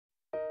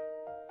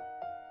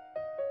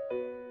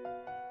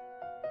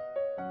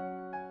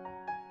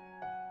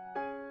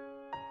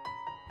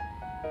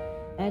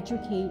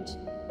educate,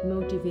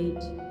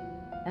 motivate,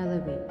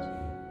 elevate.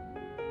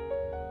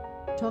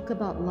 Talk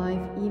About Life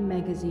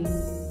e-magazine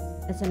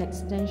is an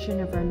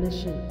extension of our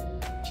mission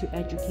to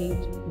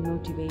educate,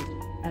 motivate,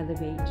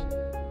 elevate.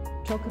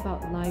 Talk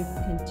About Life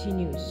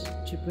continues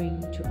to bring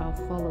to our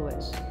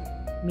followers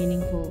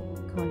meaningful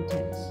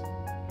contents.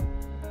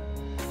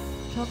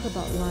 Talk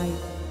About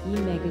Life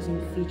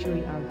e-magazine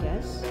featuring our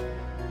guests,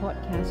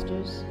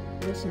 podcasters,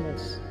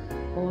 listeners,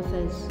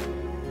 authors,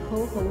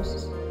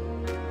 co-hosts,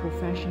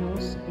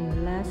 professionals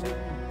in less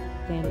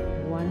than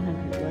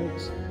 100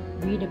 words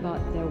read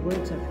about their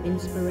words of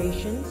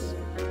inspirations,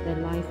 their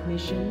life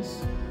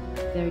missions,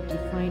 their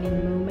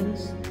defining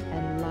moments,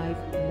 and life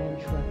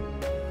mantra.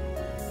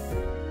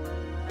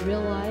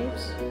 Real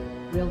lives,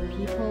 real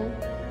people,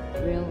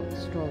 real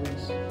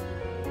stories.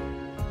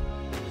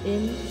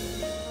 In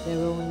their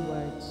own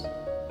words.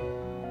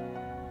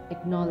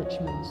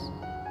 Acknowledgements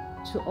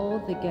to all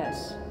the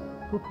guests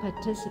who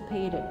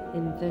participated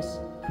in this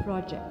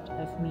project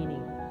of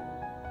meaning.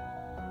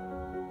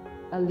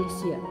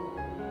 Alicia,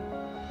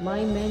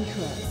 my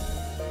mantra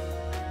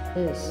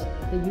is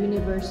the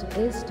universe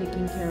is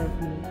taking care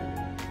of me,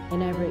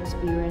 and every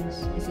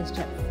experience is a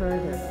step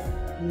further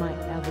in my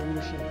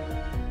evolution.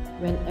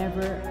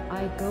 Whenever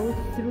I go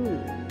through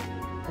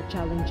a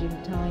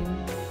challenging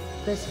time,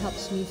 this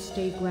helps me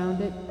stay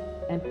grounded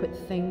and put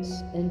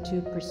things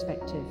into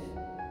perspective.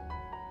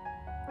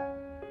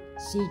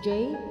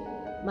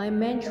 CJ, my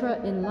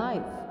mantra in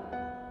life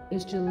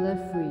is to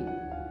live free.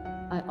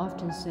 I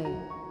often say,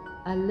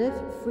 I live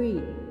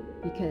free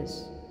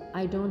because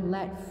I don't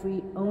let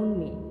free own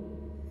me.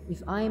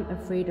 If I am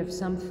afraid of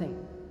something,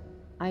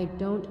 I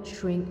don't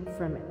shrink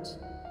from it.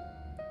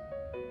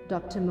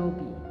 Dr.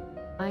 Moby,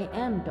 I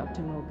am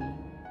Dr. Moby.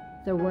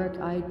 The work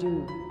I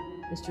do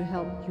is to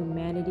help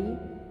humanity,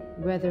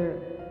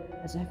 whether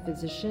as a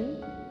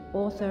physician,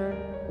 author,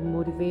 or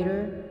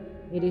motivator.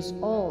 It is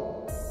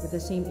all with the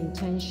same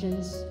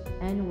intentions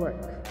and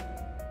work.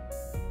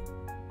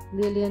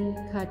 Lillian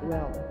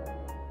Cudwell,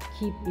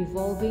 keep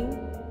evolving,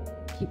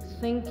 keep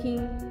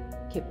thinking,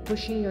 keep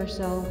pushing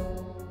yourself,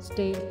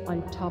 stay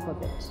on top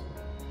of it.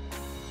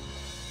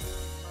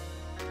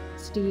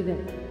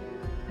 Stephen,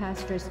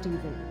 Pastor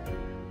Stephen,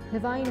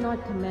 have I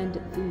not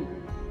commanded thee?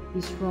 Be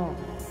strong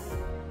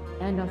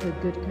and of a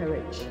good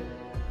courage.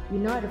 Be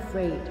not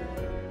afraid,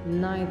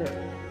 neither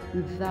be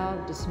thou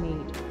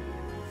dismayed.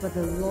 For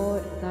the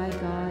Lord thy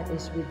God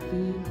is with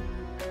thee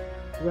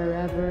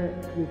wherever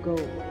you go.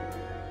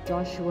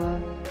 Joshua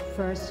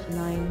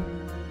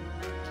 1:9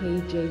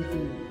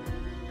 KJV.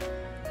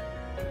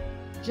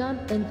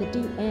 Jump in the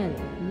deep end,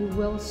 you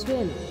will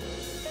swim,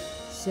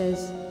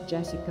 says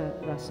Jessica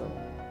Russell.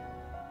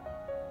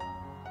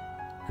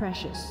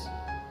 Precious.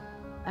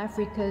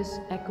 Africa's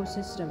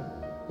ecosystem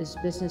is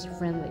business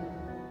friendly.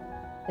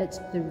 It's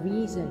the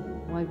reason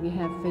why we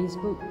have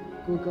Facebook,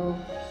 Google,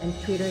 and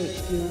Twitter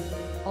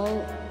HQ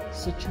all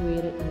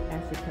situated in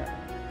Africa.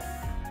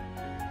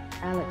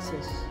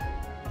 Alexis,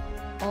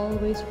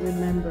 always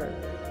remember,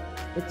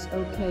 it's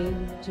okay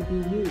to be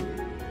you.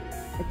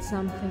 It's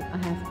something I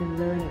have been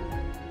learning.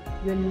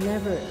 You're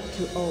never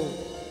too old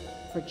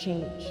for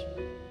change.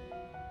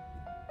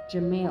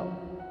 Jamil,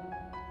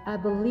 I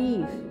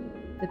believe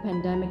the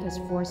pandemic has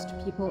forced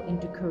people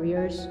into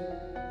careers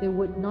they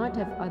would not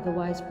have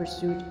otherwise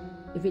pursued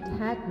if it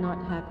had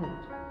not happened.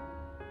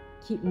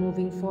 Keep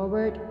moving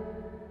forward,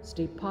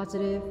 stay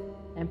positive,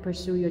 and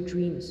pursue your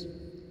dreams.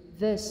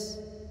 This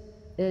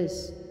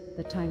is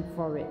the time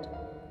for it.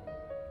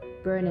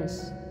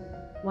 Bernice,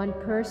 one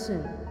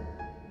person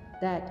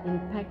that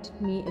impacted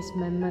me is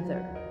my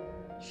mother.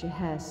 She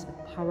has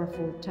a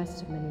powerful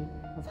testimony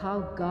of how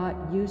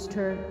God used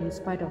her in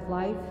spite of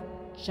life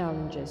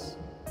challenges.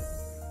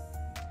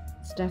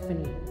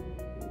 Stephanie,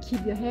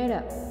 keep your head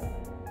up.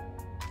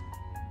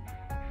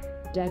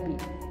 Debbie,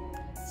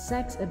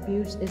 sex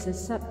abuse is a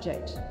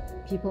subject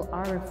people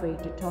are afraid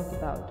to talk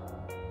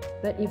about.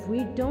 But if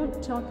we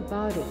don't talk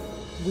about it,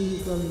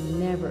 we will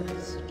never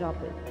stop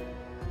it.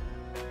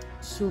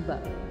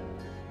 Suba,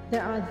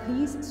 there are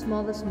these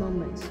smallest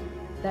moments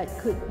that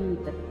could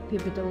be the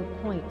pivotal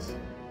points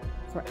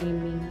for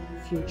aiming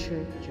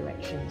future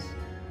directions.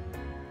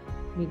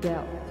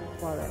 Miguel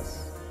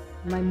Flores,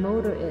 my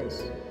motto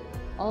is,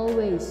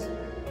 always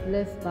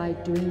live by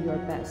doing your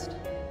best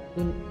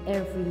in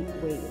every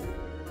way.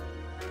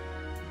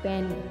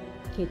 Ben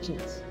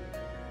Kitchens,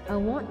 I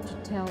want to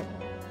tell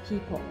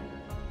people,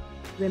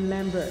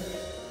 remember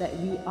that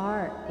we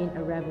are in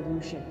a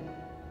revolution.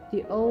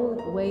 The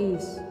old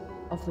ways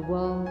of the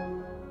world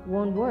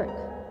won't work.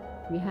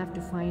 We have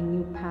to find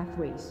new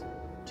pathways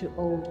to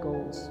old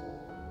goals.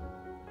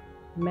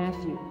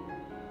 Matthew,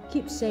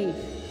 keep safe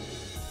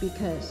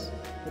because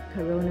the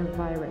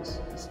coronavirus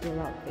is still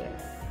out there.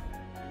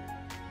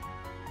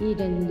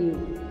 Eden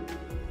Liu,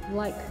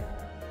 like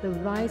the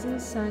rising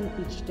sun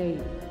each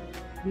day,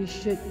 we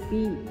should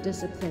be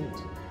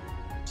disciplined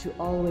to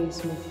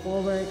always move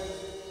forward,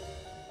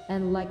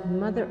 and like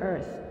Mother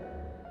Earth,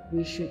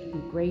 we should be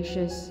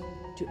gracious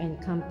to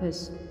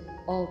encompass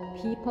all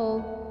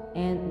people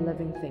and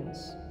living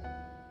things.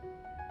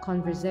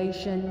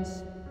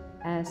 Conversations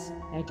as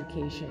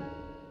education.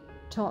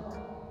 Talk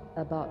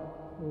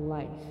about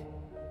life.